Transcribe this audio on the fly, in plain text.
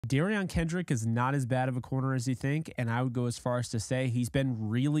Derion Kendrick is not as bad of a corner as you think, and I would go as far as to say he's been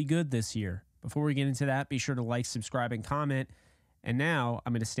really good this year. Before we get into that, be sure to like, subscribe, and comment. And now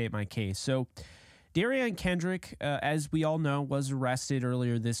I'm going to state my case. So Derion Kendrick, as we all know, was arrested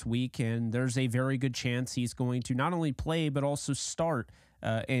earlier this week, and there's a very good chance he's going to not only play but also start.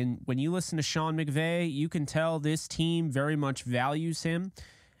 And when you listen to Sean McVay, you can tell this team very much values him.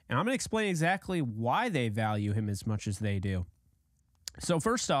 And I'm going to explain exactly why they value him as much as they do. So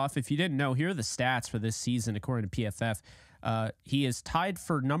first off, if you didn't know, here are the stats for this season according to PFF. He is tied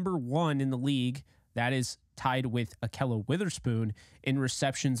for number 1 in the league. That is tied with Ahkello Witherspoon in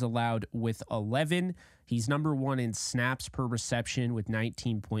receptions allowed with 11. He's number 1 in snaps per reception with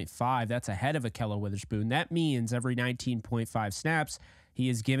 19.5. That's ahead of Ahkello Witherspoon. That means every 19.5 snaps, he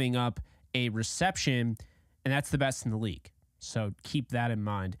is giving up a reception, and that's the best in the league. So keep that in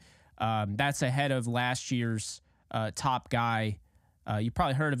mind. That's ahead of last year's top guy. You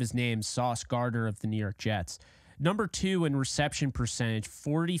probably heard of his name, Sauce Gardner of the New York Jets. Number 2 in reception percentage,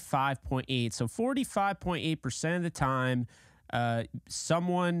 45.8. So 45.8% of the time,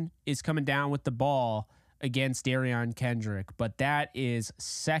 someone is coming down with the ball against Derion Kendrick, but that is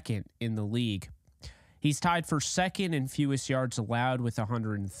second in the league. He's tied for second in fewest yards allowed with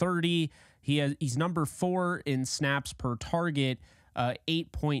 130. He's number 4 in snaps per target,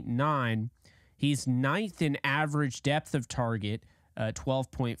 8.9. He's 9th in average depth of target,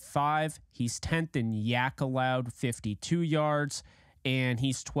 12.5. He's 10th in yak allowed, 52 yards, and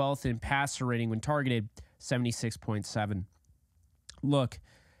he's 12th in passer rating when targeted, 76.7. Look,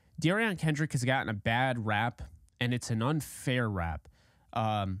 Derion Kendrick has gotten a bad rap, and it's an unfair rap.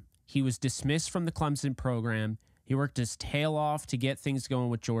 He was dismissed from the Clemson program. He worked his tail off to get things going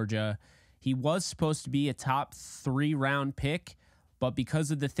with Georgia. He was supposed to be a top 3 round pick, but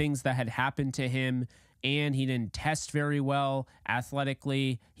because of the things that had happened to him and he didn't test very well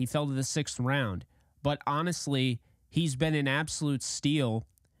athletically, he fell to the 6th round. But honestly, he's been an absolute steal.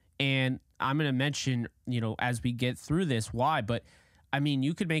 And I'm going to mention, as we get through this, why. But, I mean,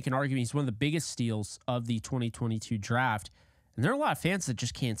 you could make an argument he's one of the biggest steals of the 2022 draft. And there are a lot of fans that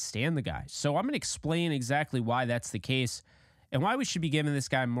just can't stand the guy. So I'm going to explain exactly why that's the case and why we should be giving this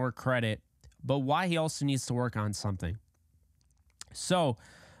guy more credit, but why he also needs to work on something. So,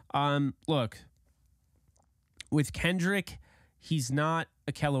 look, with Kendrick, he's not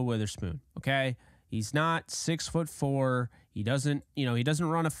Ahkello Witherspoon, okay? He's not 6'4". He doesn't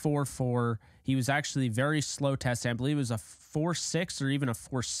run a 4.4. He was actually very slow testing. I believe it was a 4.6 or even a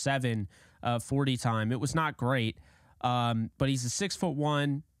 4.7 40 time. It was not great. But he's a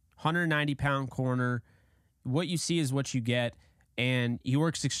 6'1", 190-pound corner. What you see is what you get, and he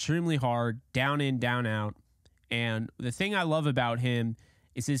works extremely hard, down in, down out. And the thing I love about him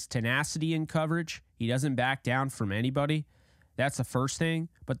is his tenacity in coverage. He doesn't back down from anybody. That's the first thing.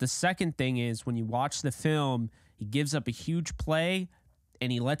 But the second thing is when you watch the film, he gives up a huge play,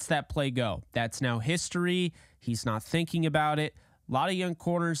 and he lets that play go. That's now history. He's not thinking about it. A lot of young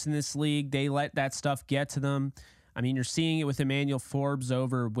corners in this league, they let that stuff get to them. I mean, you're seeing it with Emmanuel Forbes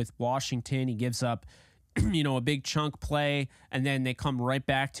over with Washington. He gives up, a big chunk play, and then they come right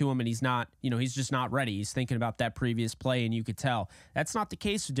back to him, and he's not, he's just not ready. He's thinking about that previous play, and you could tell. That's not the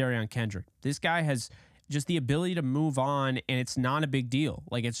case with Derion Kendrick. This guy has just the ability to move on, and it's not a big deal.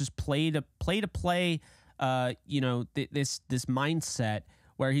 Like, it's just play, this mindset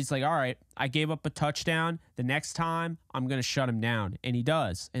where he's like, all right, I gave up a touchdown. The next time, I'm going to shut him down, and he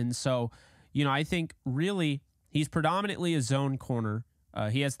does. And so, I think really he's predominantly a zone corner.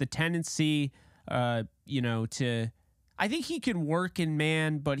 He has the tendency, I think he can work in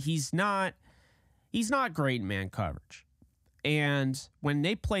man, but he's not great in man coverage. And when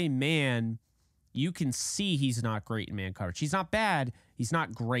they play man, you can see he's not great in man coverage. He's not bad. He's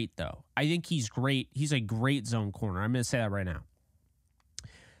not great, though. I think he's great. He's a great zone corner. I'm going to say that right now.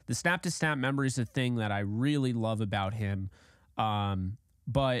 The snap-to-snap memory is a thing that I really love about him.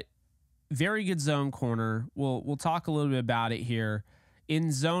 But very good zone corner. We'll talk a little bit about it here.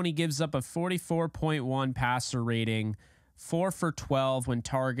 In zone, he gives up a 44.1 passer rating, 4 for 12 when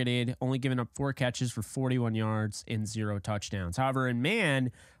targeted, only giving up 4 catches for 41 yards and 0 touchdowns. However, in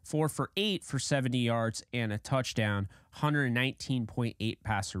man, 4 for 8 for 70 yards and a touchdown, 119.8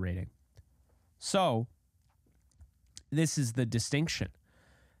 passer rating. So, this is the distinction.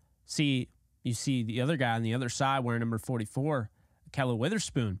 You see the other guy on the other side wearing number 44, Ahkello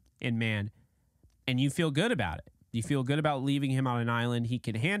Witherspoon in man, and you feel good about it. You feel good about leaving him on an island. He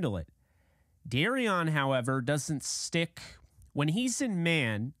can handle it. Derion, however, doesn't stick when he's in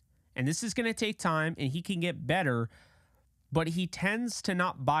man, and this is going to take time, and he can get better, but he tends to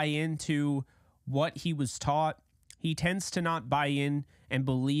not buy into what he was taught. He tends to not buy in and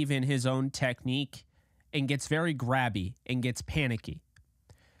believe in his own technique and gets very grabby and gets panicky.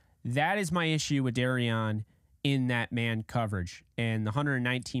 That is my issue with Derion in that man coverage. And the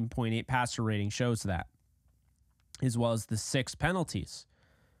 119.8 passer rating shows that, as well as the 6 penalties.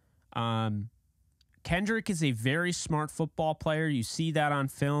 Kendrick is a very smart football player. You see that on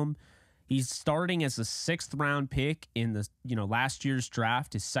film. He's starting as a 6th round pick in the last year's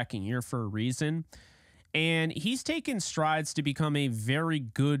draft, his second year for a reason. And he's taken strides to become a very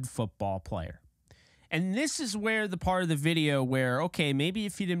good football player. And this is where the part of the video where, okay, maybe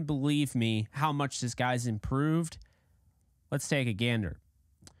if you didn't believe me how much this guy's improved, let's take a gander.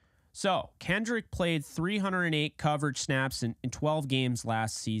 So Kendrick played 308 coverage snaps in 12 games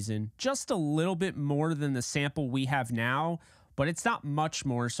last season, just a little bit more than the sample we have now, but it's not much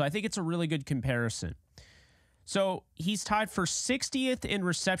more. So I think it's a really good comparison. So he's tied for 60th in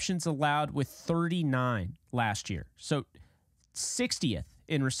receptions allowed with 39 last year. So 60th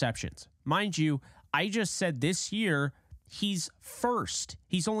in receptions. Mind you, I just said this year he's first.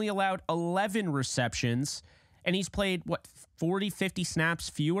 He's only allowed 11 receptions, and he's played, 40, 50 snaps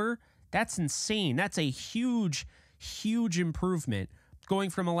fewer? That's insane. That's a huge, huge improvement, going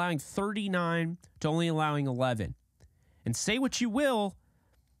from allowing 39 to only allowing 11. And say what you will,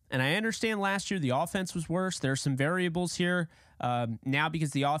 and I understand last year the offense was worse. There are some variables here. Now,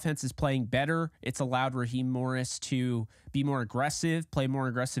 because the offense is playing better, it's allowed Raheem Morris to be more aggressive, play more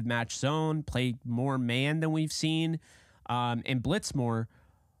aggressive match zone, play more man than we've seen, and blitz more.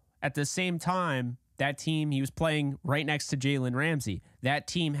 At the same time, that team, he was playing right next to Jalen Ramsey. That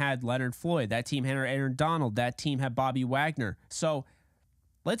team had Leonard Floyd. That team had Aaron Donald. That team had Bobby Wagner. So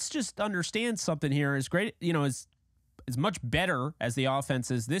let's just understand something here. As great, as much better as the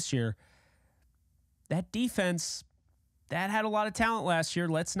offense is this year, that defense, that had a lot of talent last year.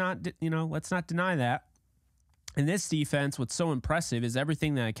 Let's not deny that. And this defense, what's so impressive is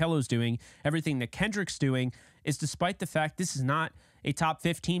everything that Akello's doing, everything that Kendrick's doing, is despite the fact this is not a top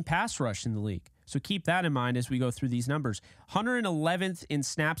 15 pass rush in the league. So keep that in mind as we go through these numbers. 111th in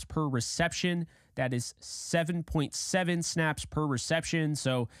snaps per reception. That is 7.7 snaps per reception.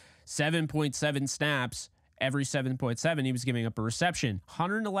 So 7.7 snaps every 7.7, he was giving up a reception.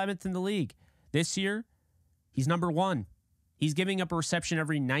 111th in the league. This year, he's number 1. He's giving up a reception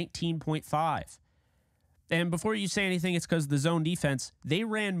every 19.5. And before you say anything, it's because the zone defense, they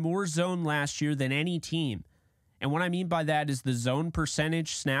ran more zone last year than any team. And what I mean by that is the zone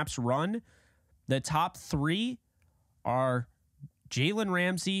percentage snaps run. The top 3 are Jalen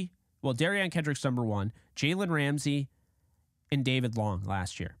Ramsey. Well, Derion Kendrick's number 1. Jalen Ramsey and David Long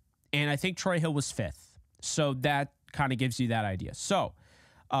last year. And I think Troy Hill was 5th. So that kind of gives you that idea. So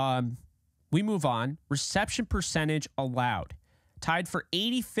we move on. Reception percentage allowed. Tied for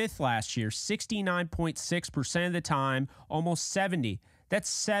 85th last year, 69.6% of the time, almost 70. That's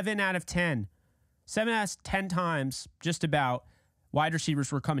 7 out of 10. 7 out of 10 times, just about, wide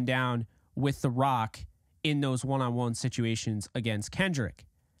receivers were coming down with the rock in those one-on-one situations against Kendrick.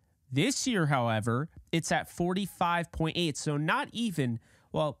 This year, however, it's at 45.8. So not even,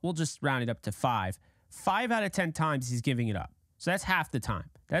 well, we'll just round it up to 5. 5 out of 10 times he's giving it up. So that's half the time.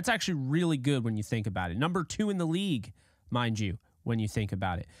 That's actually really good when you think about it. Number 2 in the league, mind you, when you think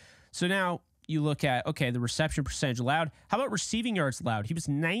about it. So now you look at, okay, the reception percentage allowed. How about receiving yards allowed? He was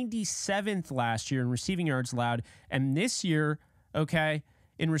 97th last year in receiving yards allowed. And this year, okay,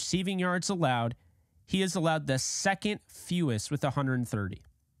 in receiving yards allowed, he has allowed the second fewest with 130.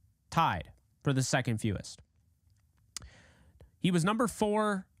 Tied for the second fewest. He was number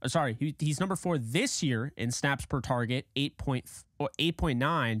 4. He's number 4 this year in snaps per target,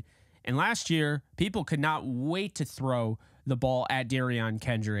 8.9. And last year, people could not wait to throw the ball at Derion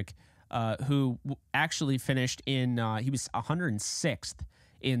Kendrick, who actually finished in, he was 106th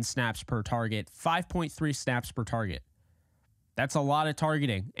in snaps per target, 5.3 snaps per target. That's a lot of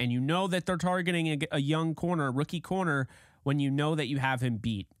targeting. And you know that they're targeting a young corner, a rookie corner, when you know that you have him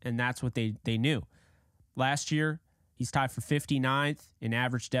beat. And that's what they knew. Last year, he's tied for 59th in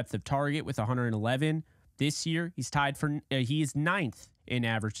average depth of target with 111. This year, he is 9th in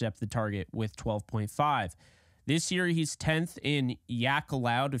average depth of target with 12.5. This year, he's 10th in yak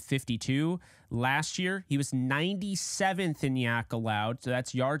allowed with 52. Last year, he was 97th in yak allowed, so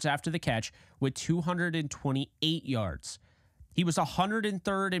that's yards after the catch, with 228 yards. He was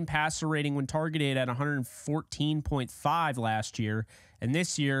 103rd in passer rating when targeted at 114.5 last year, and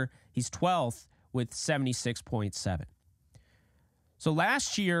this year, he's 12th with 76.7. So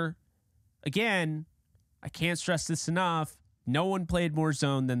last year, again, I can't stress this enough, no one played more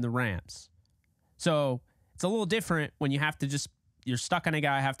zone than the Rams. So it's a little different when you have to you're stuck on a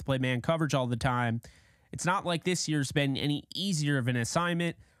guy, have to play man coverage all the time. It's not like this year's been any easier of an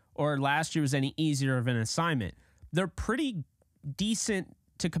assignment or last year was any easier of an assignment. They're pretty decent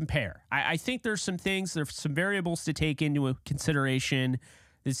to compare. I think there's some variables to take into consideration.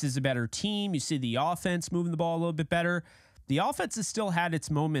 This is a better team. You see the offense moving the ball a little bit better. The offense has still had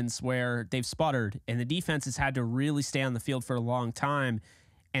its moments where they've sputtered, and the defense has had to really stay on the field for a long time,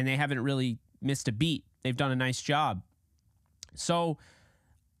 and they haven't really missed a beat. They've done a nice job. So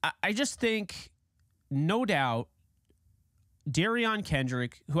I just think, no doubt, Derion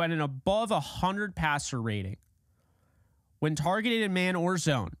Kendrick, who had an above 100 passer rating when targeted in man or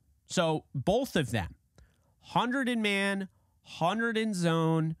zone. So both of them, 100 in man, 100 in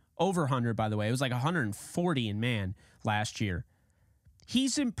zone, over 100, by the way. It was like 140 in man last year.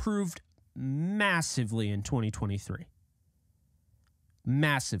 He's improved massively in 2023.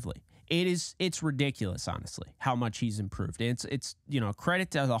 Massively. It's ridiculous, honestly, how much he's improved. It's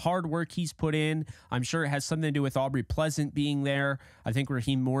credit to the hard work he's put in. I'm sure it has something to do with Aubrey Pleasant being there. I think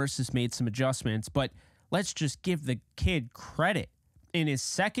Raheem Morris has made some adjustments, but let's just give the kid credit. In his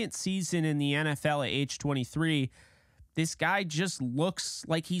second season in the NFL at age 23, this guy just looks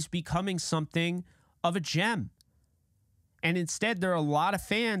like he's becoming something of a gem. And instead, there are a lot of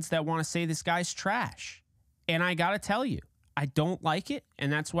fans that want to say this guy's trash. And I got to tell you, I don't like it,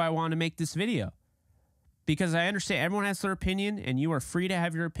 and that's why I wanted to make this video. Because I understand everyone has their opinion, and you are free to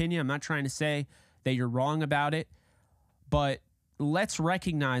have your opinion. I'm not trying to say that you're wrong about it, but let's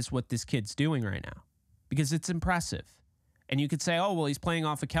recognize what this kid's doing right now, because it's impressive. And you could say, oh, well, he's playing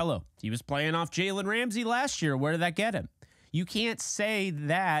off Akello. He was playing off Jalen Ramsey last year. Where did that get him? You can't say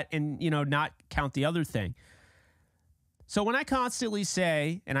that and, not count the other thing. So when I constantly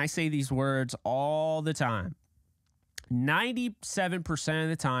say, and I say these words all the time, 97% of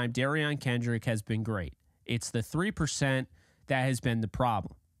the time, Derion Kendrick has been great. It's the 3% that has been the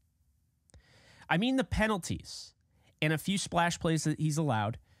problem. I mean, the penalties and a few splash plays that he's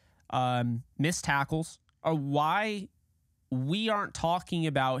allowed, missed tackles, are why we aren't talking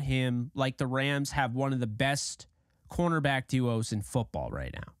about him like the Rams have one of the best cornerback duos in football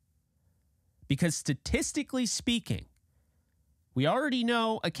right now. Because statistically speaking, we already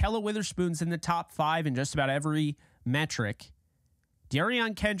know Akello Witherspoon's in the top 5 in just about every metric.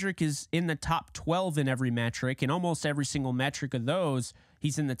 Derion Kendrick is in the top 12 in every metric. In almost every single metric of those,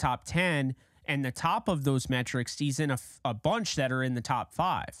 he's in the top 10. And the top of those metrics, he's in a bunch that are in the top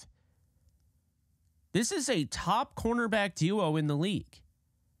 5. This is a top cornerback duo in the league.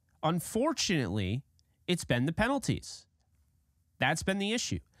 Unfortunately, it's been the penalties. That's been the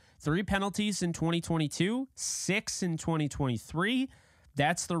issue. 3 penalties in 2022, 6 in 2023.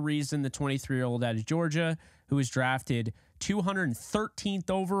 That's the reason the 23-year-old out of Georgia, who was drafted 213th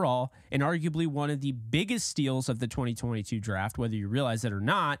overall and arguably one of the biggest steals of the 2022 draft, whether you realize it or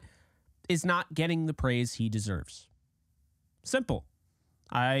not, is not getting the praise he deserves. Simple.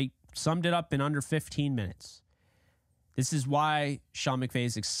 I summed it up in under 15 minutes. This is why Sean McVay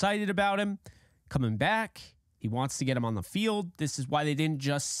is excited about him coming back. He wants to get him on the field. This is why they didn't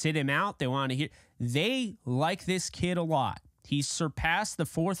just sit him out. They like this kid a lot. He surpassed the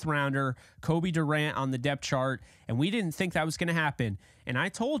 4th rounder, Kobe Durant, on the depth chart, and we didn't think that was going to happen. And I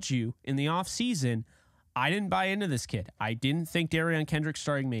told you in the offseason, I didn't buy into this kid. I didn't think Derion Kendrick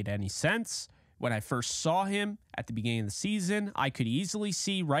starting made any sense. When I first saw him at the beginning of the season, I could easily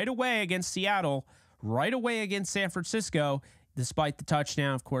see right away against Seattle, right away against San Francisco, despite the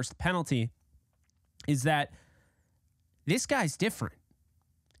touchdown, of course, the penalty, is that this guy's different.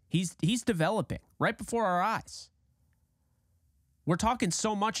 He's developing right before our eyes. We're talking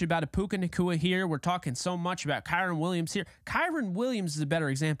so much about Puka Nacua here. We're talking so much about Kyren Williams here. Kyren Williams is a better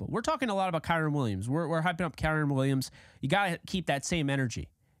example. We're talking a lot about Kyren Williams. We're hyping up Kyren Williams. You got to keep that same energy.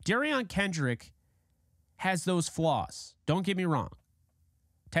 Derion Kendrick has those flaws. Don't get me wrong.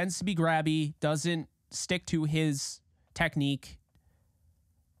 Tends to be grabby, doesn't stick to his technique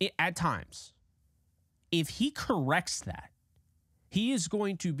at times. If he corrects that, he is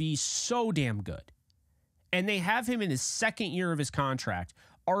going to be so damn good. And they have him in his 2nd year of his contract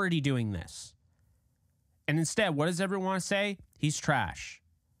already doing this. And instead, what does everyone want to say? He's trash.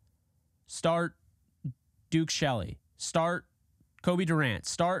 Start Duke Shelley. Start Kobe Durant.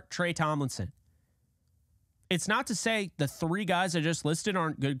 Start Trey Tomlinson. It's not to say the 3 guys I just listed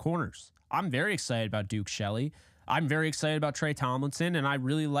aren't good corners. I'm very excited about Duke Shelley. I'm very excited about Trey Tomlinson, and I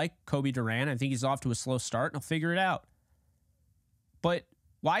really like Kobe Durant. I think he's off to a slow start, and he'll figure it out. But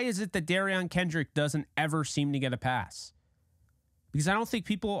why is it that Derion Kendrick doesn't ever seem to get a pass? Because I don't think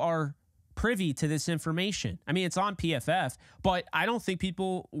people are privy to this information. I mean, it's on PFF, but I don't think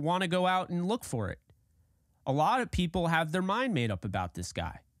people want to go out and look for it. A lot of people have their mind made up about this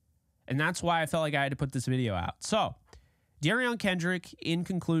guy. And that's why I felt like I had to put this video out. So, Derion Kendrick, in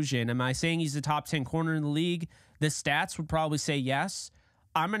conclusion, am I saying he's a top 10 corner in the league? The stats would probably say yes.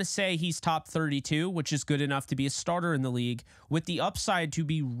 I'm going to say he's top 32, which is good enough to be a starter in the league, with the upside to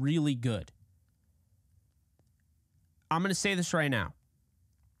be really good. I'm going to say this right now.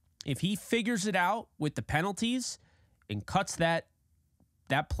 If he figures it out with the penalties and cuts that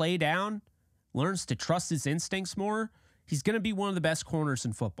play down, learns to trust his instincts more, he's going to be one of the best corners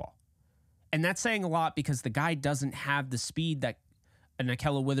in football. And that's saying a lot because the guy doesn't have the speed that a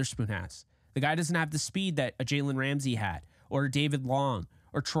Nikello Witherspoon has. The guy doesn't have the speed that a Jalen Ramsey had, or a David Long,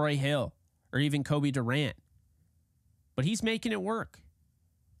 or Troy Hill, or even Kobe Durant. But he's making it work.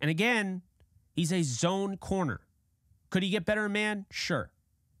 And again, he's a zone corner. Could he get better, man? Sure.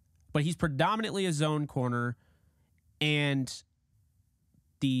 But he's predominantly a zone corner, and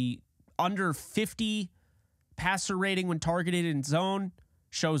the under 50 passer rating when targeted in zone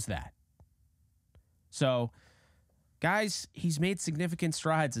shows that. So, guys, he's made significant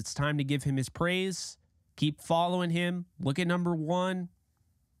strides. It's time to give him his praise. Keep following him. Look at number 1.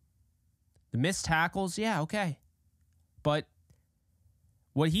 The missed tackles, yeah, okay. But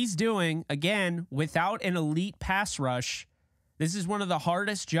what he's doing, again, without an elite pass rush, this is one of the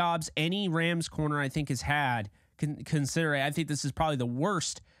hardest jobs any Rams corner, I think, has had. Considering, I think this is probably the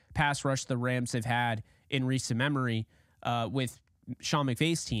worst pass rush the Rams have had in recent memory with Sean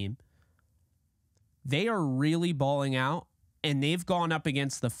McVay's team. They are really balling out, and they've gone up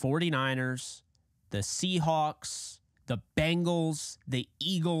against the 49ers, the Seahawks, the Bengals, the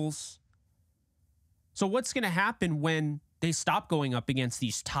Eagles. So what's going to happen when they stop going up against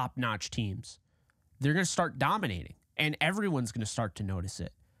these top-notch teams? They're going to start dominating, and everyone's going to start to notice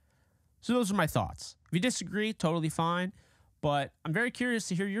it. So those are my thoughts. If you disagree, totally fine, but I'm very curious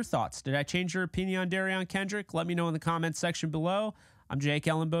to hear your thoughts. Did I change your opinion on Derion Kendrick? Let me know in the comments section below. I'm Jake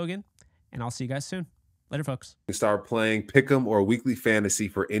Ellenbogen, and I'll see you guys soon. Later, folks. Start playing Pick'em or Weekly Fantasy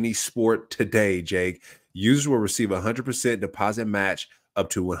for any sport today, Jake. Users will receive a 100% deposit match up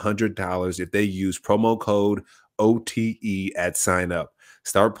to $100 if they use promo code OTE at sign up.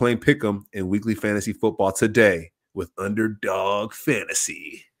 Start playing Pick'em and Weekly Fantasy Football today with Underdog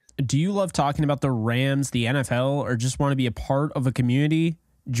Fantasy. Do you love talking about the Rams, the NFL, or just want to be a part of a community?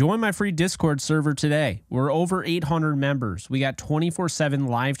 Join my free Discord server today. We're over 800 members. We got 24/7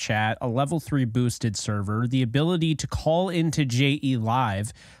 live chat, a level 3 boosted server, the ability to call into JE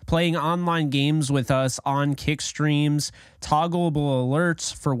Live, playing online games with us on Kick streams, toggleable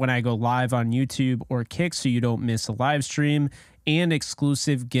alerts for when I go live on YouTube or Kick so you don't miss a live stream, and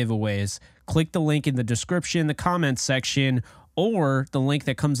exclusive giveaways. Click the link in the description, the comments section, or the link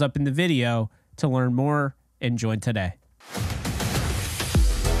that comes up in the video to learn more and join today.